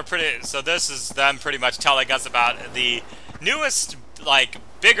now they're pretty... So this is them pretty much telling us about the newest, like,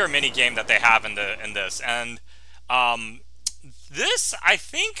 bigger minigame that they have in this. And, this, I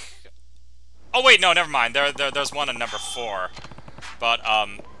think... Oh, wait, no, never mind. There's one in number 4. But,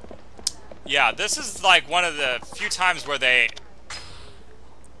 yeah, this is, like, one of the few times where they...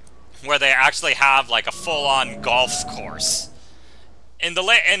 where they actually have like a full-on golf course. In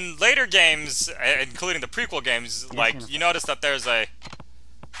later games, including the prequel games, like you notice that there's a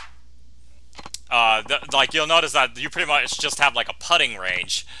like you'll notice that you pretty much just have like a putting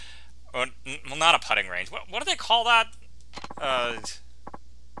range, or well, not a putting range. What do they call that?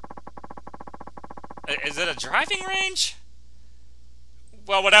 Is it a driving range?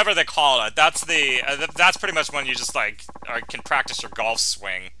 Well, whatever they call it, that's that's pretty much when you just like can practice your golf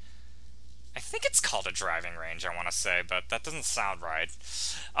swing. I think it's called a driving range, I want to say, but that doesn't sound right.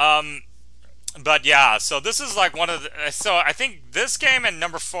 But yeah, so this is like one of the... So I think this game and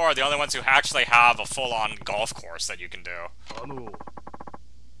number 4 are the only ones who actually have a full-on golf course that you can do.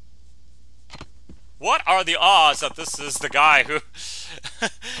 What are the odds that this is the guy who...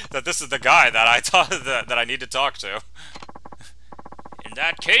 that this is the guy that I thought that I need to talk to? In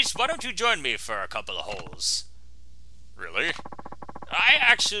that case, why don't you join me for a couple of holes? Really?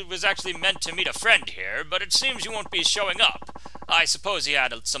 I was actually meant to meet a friend here, but it seems you won't be showing up. I suppose he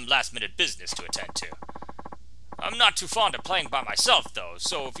had some last-minute business to attend to. I'm not too fond of playing by myself, though,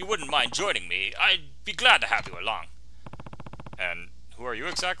 so if you wouldn't mind joining me, I'd be glad to have you along. And who are you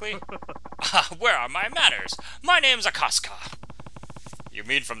exactly? Where are my manners? My name's Akaska. You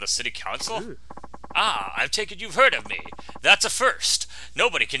mean from the city council? Ah, I take it you've heard of me. That's a first.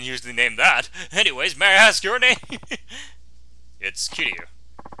 Nobody can usually name that. Anyways, may I ask your name? It's Kiryu.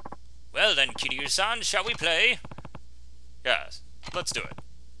 Well then, Kiryu-san, shall we play? Yes, let's do it.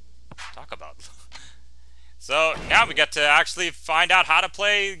 Talk about... So, now we get to actually find out how to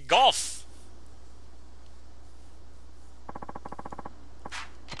play golf.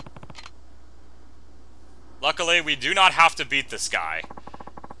 Luckily, we do not have to beat this guy.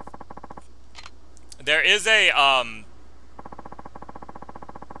 There is a,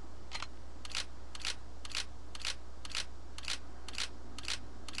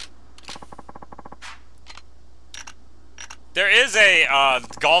 there is a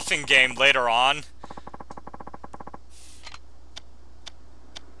golfing game later on.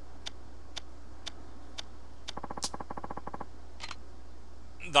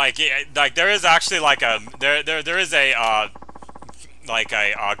 Like there is actually like a there is a like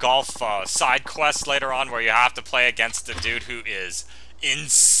a golf side quest later on where you have to play against a dude who is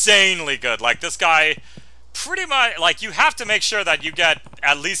insanely good. Like this guy, pretty much like you have to make sure that you get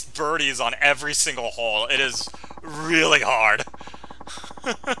at least birdies on every single hole. It is really hard.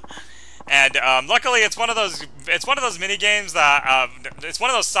 And luckily, it's one of those mini games that it's one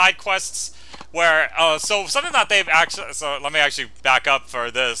of those side quests where so something that they've actually, so let me actually back up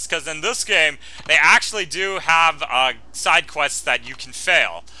for this, because in this game they actually do have side quests that you can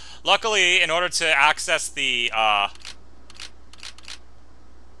fail. Luckily, in order to access the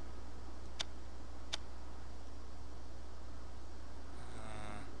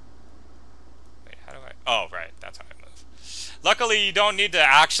wait, how do I... Oh, right, that's how I move. Luckily, you don't need to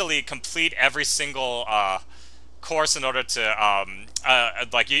actually complete every single course in order to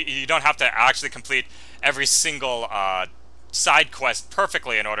like you don't have to actually complete every single side quest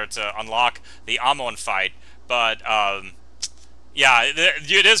perfectly in order to unlock the Amon fight, but yeah,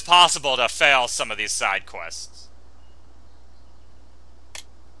 it is possible to fail some of these side quests.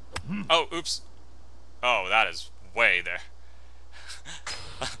 Oh, oops. Oh, that is way there.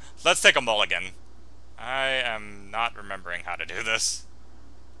 Let's take a mulligan. I am not remembering how to do this.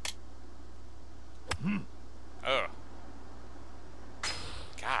 Oh.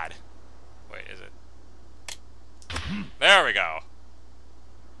 God. Wait, is it? There we go.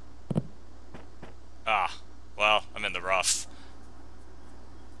 Ah. Well, I'm in the rough.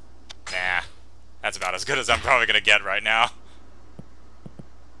 Nah. That's about as good as I'm probably gonna get right now.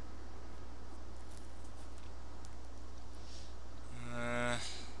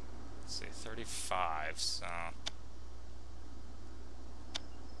 Let's see, 35, so...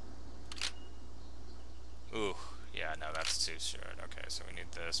 Ooh, yeah, no, that's too short. Okay, so we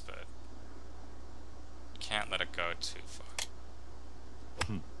need this, but can't let it go too far.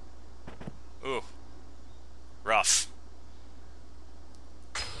 Ooh, rough.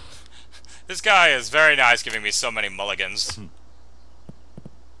 This guy is very nice, giving me so many mulligans.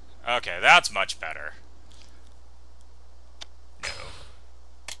 Okay, that's much better. No.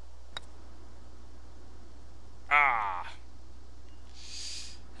 Ah.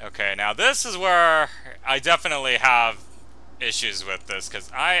 Okay, now this is where I definitely have issues with this,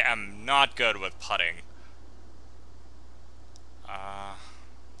 because I am not good with putting.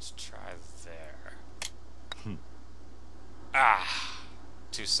 Let's try there. Ah,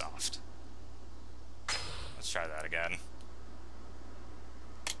 too soft. Let's try that again.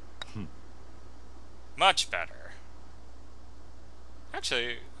 Much better.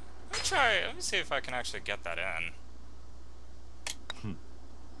 Actually, Let me see if I can actually get that in.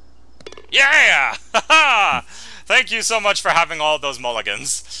 Yeah! Haha! Thank you so much for having all those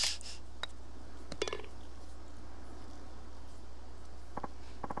mulligans.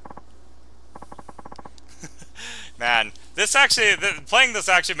 Man, playing this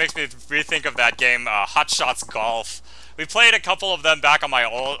actually makes me rethink of that game, Hot Shots Golf. We played a couple of them back on my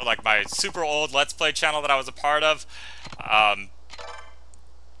old, like my super old Let's Play channel that I was a part of.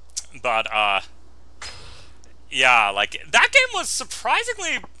 Yeah, like, that game was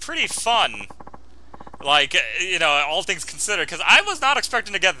surprisingly pretty fun. Like, you know, all things considered, because I was not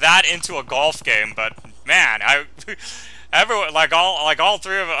expecting to get that into a golf game, but man, everyone, all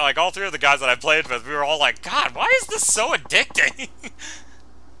three of the guys that I played with, we were all like, God, why is this so addicting?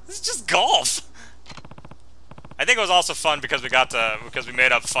 This is just golf. I think it was also fun because we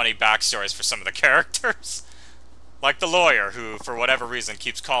made up funny backstories for some of the characters. Like the lawyer who, for whatever reason,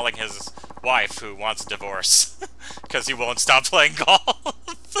 keeps calling his wife who wants a divorce because he won't stop playing golf.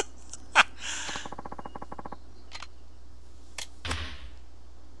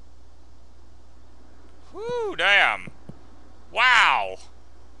 Whew, damn. Wow.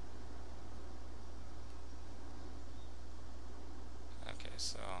 Okay,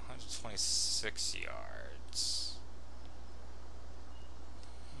 so 126 yards.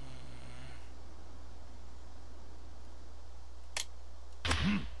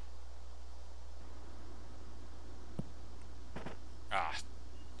 Ah,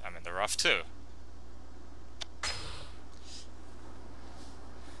 I'm in the rough too.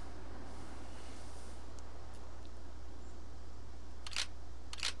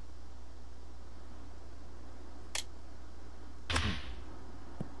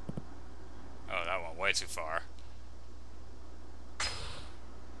 Oh, that went way too far.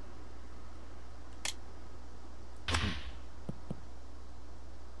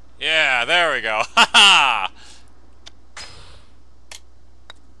 Yeah, there we go. Ha ha!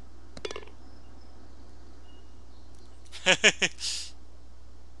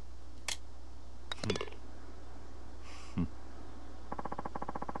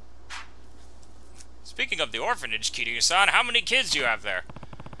 Speaking of the orphanage, Kiryu-san, how many kids do you have there?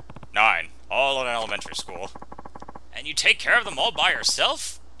 9, all in elementary school. And you take care of them all by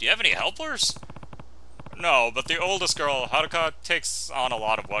yourself? Do you have any helpers? No, but the oldest girl, Haruka, takes on a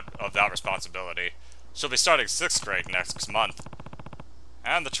lot of that responsibility. She'll be starting 6th grade next month.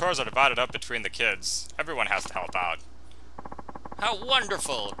 And the chores are divided up between the kids. Everyone has to help out. How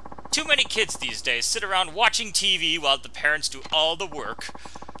wonderful! Too many kids these days sit around watching TV while the parents do all the work.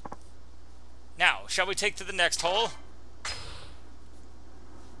 Now, shall we take to the next hole?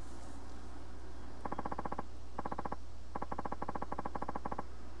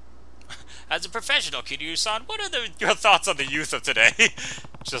 As a professional, Kiryu-san, what are your thoughts on the youth of today?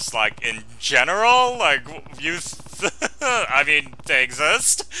 Just like in general, like youth. I mean, they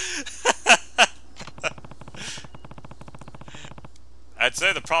exist. I'd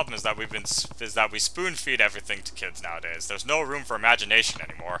say the problem is that we spoon feed everything to kids nowadays. There's no room for imagination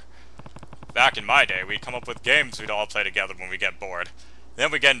anymore. Back in my day, we'd come up with games we'd all play together when we get bored.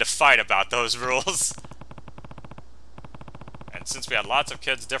 Then we get into fight about those rules. And since we had lots of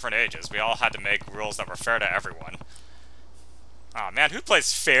kids different ages, we all had to make rules that were fair to everyone. Aw, man, who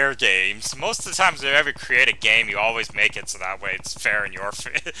plays fair games? Most of the times if you ever create a game, you always make it so that way it's fair in your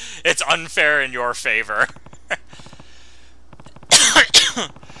it's unfair in your favor.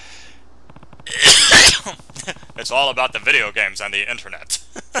 It's all about the video games and the internet.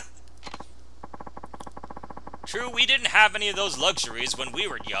 True, we didn't have any of those luxuries when we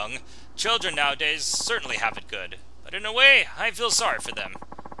were young. Children nowadays certainly have it good. But in a way, I feel sorry for them.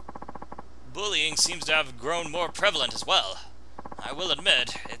 Bullying seems to have grown more prevalent as well. I will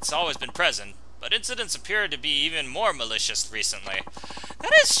admit, it's always been present, but incidents appear to be even more malicious recently.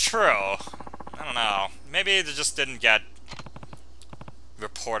 That is true. I don't know. Maybe they just didn't get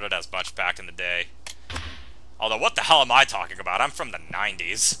reported as much back in the day. Although, what the hell am I talking about? I'm from the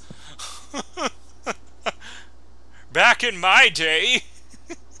 90s. Back in my day.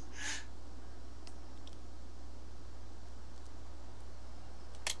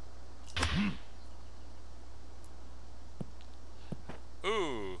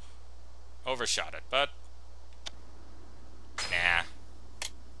 Ooh. Overshot it, but nah.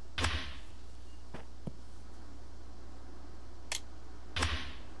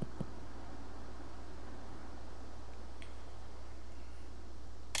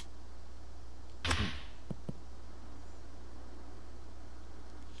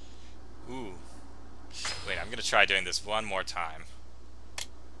 Ooh. Wait, I'm gonna try doing this one more time.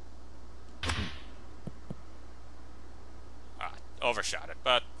 Overshot it,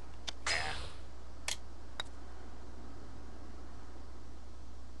 but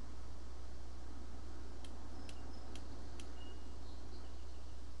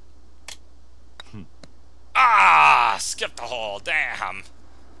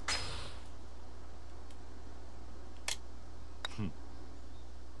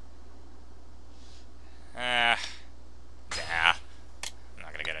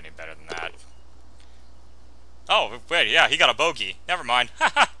Oh, wait, yeah, he got a bogey. Never mind.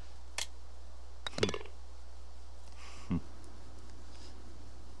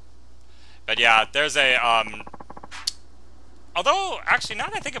 But yeah, there's a, although, actually, now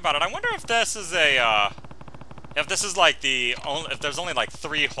that I think about it, I wonder if this is a, if this is like the only, if there's only like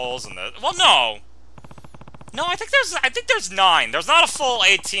 3 holes in this. Well, no. No, I think there's 9. There's not a full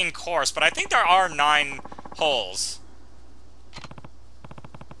 18 course, but I think there are 9 holes.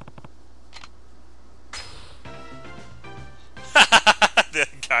 The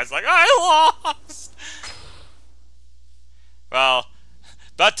guy's like, I lost! Well,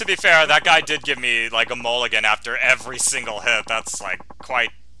 but to be fair, that guy did give me, like, a mulligan after every single hit. That's, like,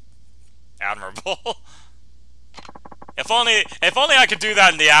 quite admirable. If only I could do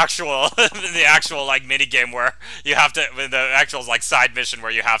that in the actual, like, minigame where you have to, in the actual, like, side mission where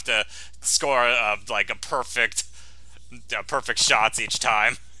you have to score, like, perfect shots each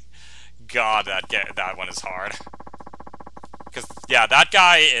time. God, that one is hard. Because, yeah, that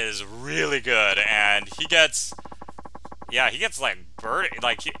guy is really good, and he gets, like, birdie,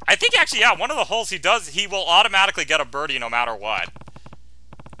 like, I think, actually, yeah, one of the holes he will automatically get a birdie no matter what.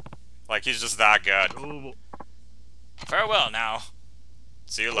 Like, he's just that good. Farewell now.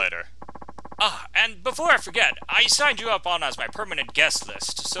 See you later. Ah, and before I forget, I signed you up on as my permanent guest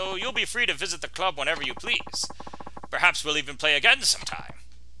list, so you'll be free to visit the club whenever you please. Perhaps we'll even play again sometime.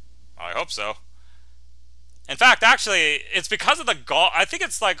 I hope so. In fact, actually, it's because of the golf. I think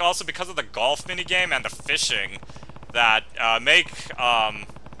it's like also because of the golf minigame and the fishing that make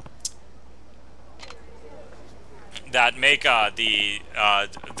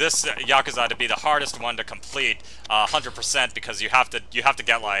this Yakuza to be the hardest one to complete 100%, because you have to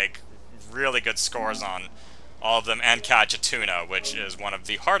get like really good scores on all of them and catch a tuna, which is one of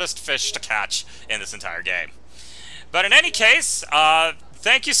the hardest fish to catch in this entire game. But in any case,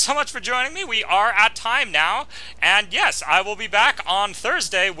 thank you so much for joining me. We are at time now, and yes, I will be back on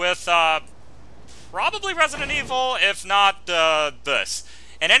Thursday with probably Resident Evil, if not this.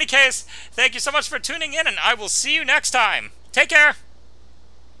 In any case, thank you so much for tuning in, and I will see you next time. Take care!